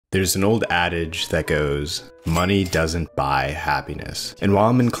There's an old adage that goes, money doesn't buy happiness. And while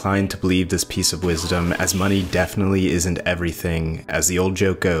I'm inclined to believe this piece of wisdom, as money definitely isn't everything, as the old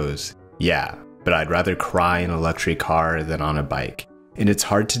joke goes, yeah, but I'd rather cry in a luxury car than on a bike. And it's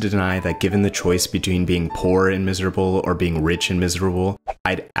hard to deny that given the choice between being poor and miserable or being rich and miserable,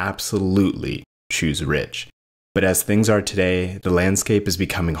 I'd absolutely choose rich. But as things are today, the landscape is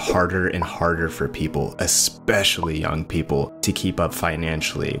becoming harder and harder for people, especially young people, to keep up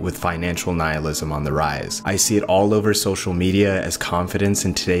financially, with financial nihilism on the rise. I see it all over social media as confidence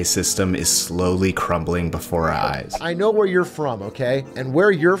in today's system is slowly crumbling before our eyes. I know where you're from, okay? And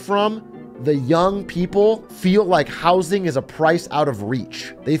where you're from, the young people feel like housing is a price out of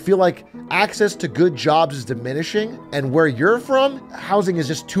reach. They feel like access to good jobs is diminishing, and where you're from, housing is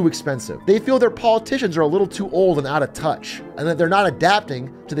just too expensive. They feel their politicians are a little too old and out of touch, and that they're not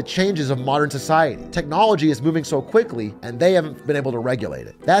adapting to the changes of modern society. Technology is moving so quickly, and they haven't been able to regulate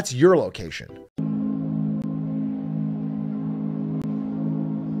it. That's your location.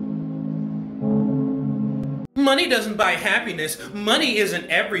 Money doesn't buy happiness. Money isn't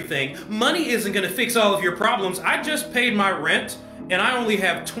everything. Money isn't going to fix all of your problems. I just paid my rent and I only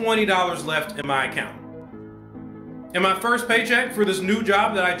have $20 left in my account. And my first paycheck for this new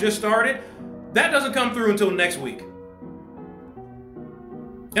job that I just started, that doesn't come through until next week.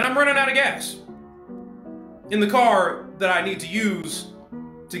 And I'm running out of gas in the car that I need to use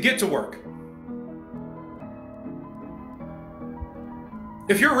to get to work.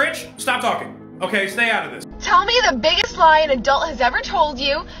 If you're rich, stop talking. Okay, stay out of this. Tell me the biggest lie an adult has ever told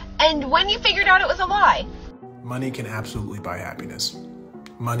you, and when you figured out it was a lie. Money can absolutely buy happiness.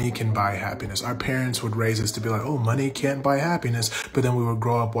 Money can buy happiness. Our parents would raise us to be like, oh, money can't buy happiness. But then we would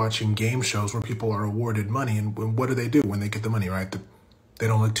grow up watching game shows where people are awarded money. And what do when they get the money, right? They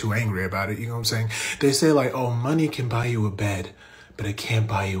don't look too angry about it. You know what I'm saying? They say like, oh, money can buy you a bed, but it can't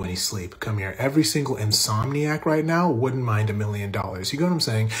buy you any sleep. Come here. Every single insomniac right now wouldn't mind $1 million. You get what I'm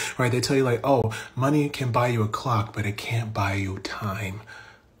saying? Right? They tell you like, oh, money can buy you a clock, but it can't buy you time.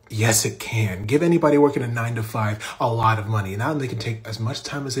 Yes, it can. Give anybody working a 9-to-5 a lot of money. Now they can take as much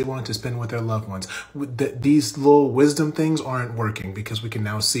time as they want to spend with their loved ones. These little wisdom things aren't working because we can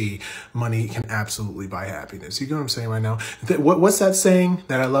now see money can absolutely buy happiness. You get what I'm saying right now? What's that saying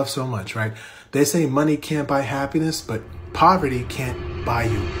that I love so much, right? They say money can't buy happiness, but poverty can't buy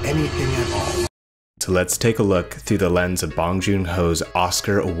you anything at all. So let's take a look through the lens of Bong Joon-ho's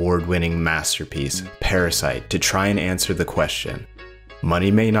Oscar award-winning masterpiece, Parasite, to try and answer the question,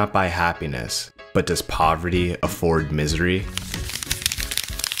 money may not buy happiness, but does poverty afford misery?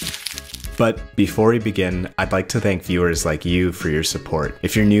 But before we begin, I'd like to thank viewers like you for your support.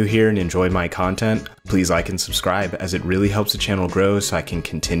 If you're new here and enjoy my content, please like and subscribe as it really helps the channel grow so I can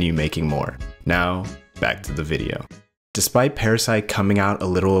continue making more. Now, back to the video. Despite Parasite coming out a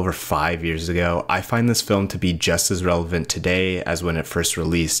little over 5 years ago, I find this film to be just as relevant today as when it first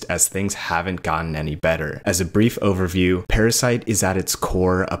released, as things haven't gotten any better. As a brief overview, Parasite is at its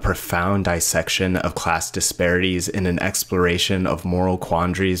core a profound dissection of class disparities and an exploration of moral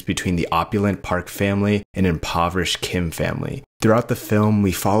quandaries between the opulent Park family and impoverished Kim family. Throughout the film,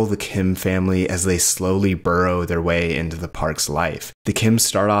 we follow the Kim family as they slowly burrow their way into the Park's life. The Kims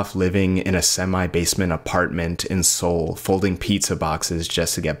start off living in a semi-basement apartment in Seoul, folding pizza boxes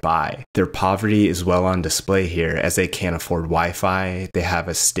just to get by. Their poverty is well on display here as they can't afford Wi-Fi, they have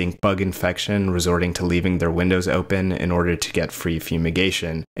a stink bug infection, resorting to leaving their windows open in order to get free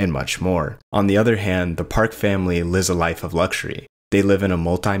fumigation, and much more. On the other hand, the Park family lives a life of luxury. They live in a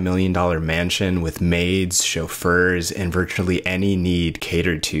multi-million-dollar mansion with maids, chauffeurs, and virtually any need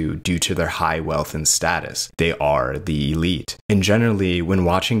catered to due to their high wealth and status. They are the elite. And generally, when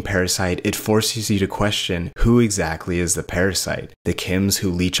watching Parasite, it forces you to question who exactly is the parasite. The Kims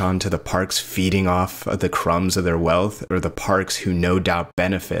who leech onto the Parks feeding off of the crumbs of their wealth, or the Parks who no doubt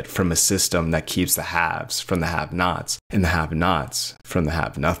benefit from a system that keeps the haves from the have-nots, and the have-nots from the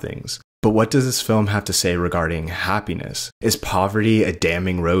have-nothings. But what does this film have to say regarding happiness? Is poverty a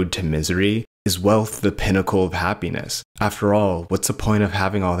damning road to misery? Is wealth the pinnacle of happiness? After all, what's the point of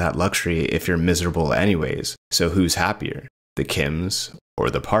having all that luxury if you're miserable anyways? So who's happier? The Kims or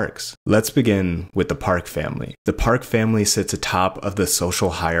the Parks? Let's begin with the Park family. The Park family sits atop of the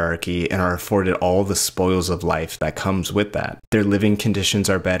social hierarchy and are afforded all the spoils of life that comes with that. Their living conditions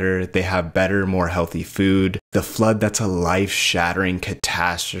are better, they have better, more healthy food. The flood that's a life-shattering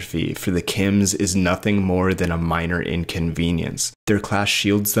catastrophe for the Kims is nothing more than a minor inconvenience. Their class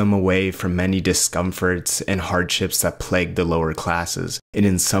shields them away from many discomforts and hardships that plague the lower classes, and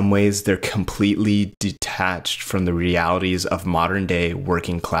in some ways they're completely detached from the realities of modern-day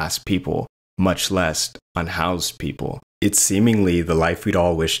working-class people. much less unhoused people. It's seemingly the life we'd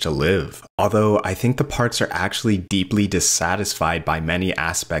all wish to live, although I think the parks are actually deeply dissatisfied by many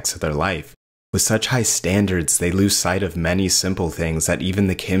aspects of their life. With such high standards, they lose sight of many simple things that even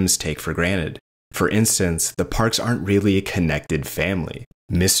the Kims take for granted. For instance, the Parks aren't really a connected family.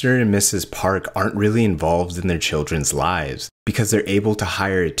 Mr. and Mrs. Park aren't really involved in their children's lives. Because they're able to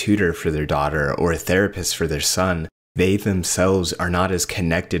hire a tutor for their daughter or a therapist for their son, they themselves are not as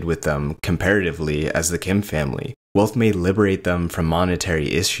connected with them comparatively as the Kim family. Wealth may liberate them from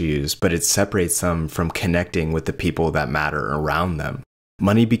monetary issues, but it separates them from connecting with the people that matter around them.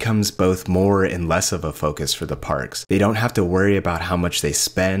 Money becomes both more and less of a focus for the Parks. They don't have to worry about how much they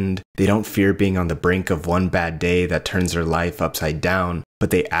spend. They don't fear being on the brink of one bad day that turns their life upside down, but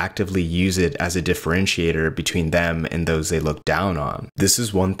they actively use it as a differentiator between them and those they look down on. This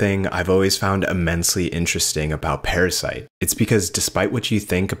is one thing I've always found immensely interesting about Parasite. It's because despite what you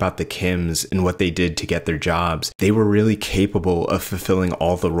think about the Kims and what they did to get their jobs, they were really capable of fulfilling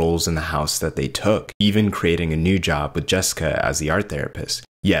all the roles in the house that they took, even creating a new job with Jessica as the art therapist.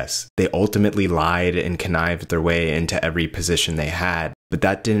 Yes, they ultimately lied and connived their way into every position they had, but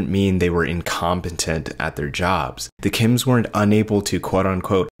that didn't mean they were incompetent at their jobs. The Kims weren't unable to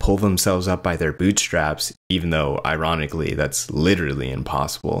quote-unquote pull themselves up by their bootstraps, even though, ironically, that's literally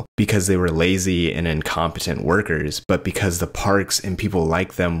impossible, because they were lazy and incompetent workers, but because the Parks and people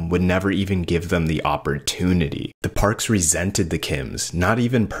like them would never even give them the opportunity. The Parks resented the Kims, not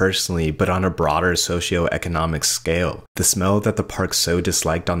even personally, but on a broader socioeconomic scale. The smell that the Parks so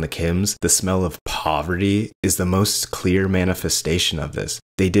disliked on the Kims, the smell of poverty, is the most clear manifestation of this.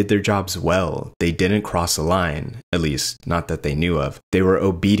 They did their jobs well. They didn't cross a line, at least not that they knew of. They were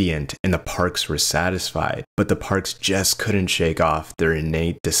obedient and the Parks were satisfied, but the Parks just couldn't shake off their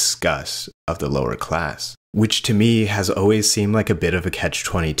innate disgust of the lower class. Which to me has always seemed like a bit of a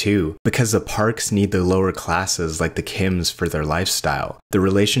catch-22, because the Parks need the lower classes like the Kims for their lifestyle. The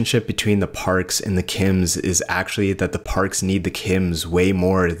relationship between the Parks and the Kims is actually that the Parks need the Kims way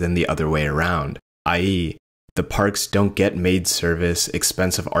more than the other way around, i.e., the Parks don't get maid service,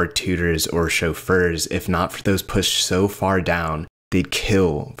 expensive art tutors, or chauffeurs if not for those pushed so far down they'd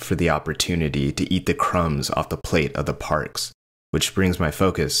kill for the opportunity to eat the crumbs off the plate of the Parks. Which brings my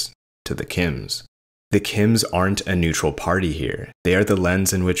focus to the Kims. The Kims aren't a neutral party here. They are the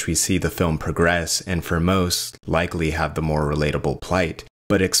lens in which we see the film progress, and for most, likely have the more relatable plight.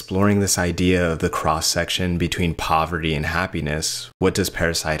 But exploring this idea of the cross-section between poverty and happiness, what does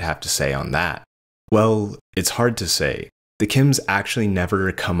Parasite have to say on that? Well, it's hard to say. The Kims actually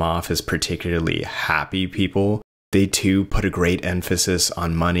never come off as particularly happy people. They too put a great emphasis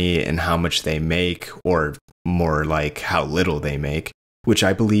on money and how much they make, or more like how little they make, which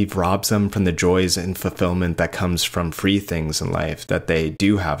I believe robs them from the joys and fulfillment that comes from free things in life that they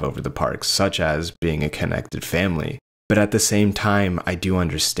do have over the Parks, such as being a connected family. But at the same time, I do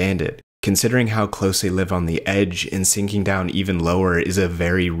understand it. Considering how close they live on the edge, and sinking down even lower is a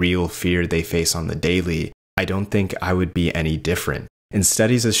very real fear they face on the daily, I don't think I would be any different. And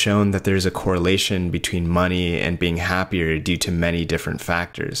studies have shown that there's a correlation between money and being happier due to many different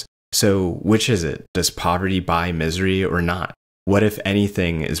factors. So which is it? Does poverty buy misery or not? What, if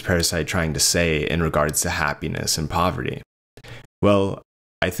anything, is Parasite trying to say in regards to happiness and poverty? Well,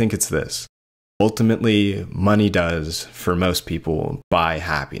 I think it's this. Ultimately, money does, for most people, buy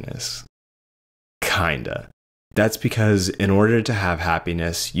happiness. Kinda. That's because in order to have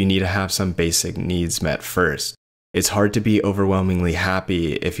happiness, you need to have some basic needs met first. It's hard to be overwhelmingly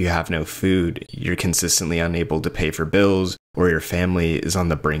happy if you have no food, you're consistently unable to pay for bills, or your family is on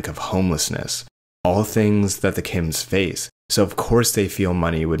the brink of homelessness. All things that the Kims face. So of course they feel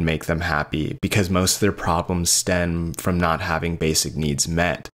money would make them happy, because most of their problems stem from not having basic needs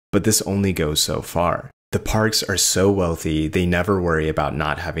met. But this only goes so far. The Parks are so wealthy, they never worry about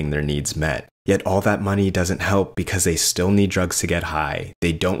not having their needs met. Yet all that money doesn't help because they still need drugs to get high,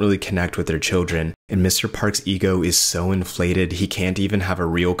 they don't really connect with their children, and Mr. Park's ego is so inflated he can't even have a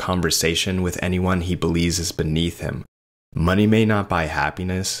real conversation with anyone he believes is beneath him. Money may not buy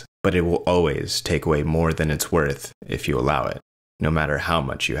happiness, but it will always take away more than it's worth if you allow it, no matter how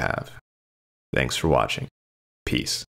much you have. Thanks for watching. Peace.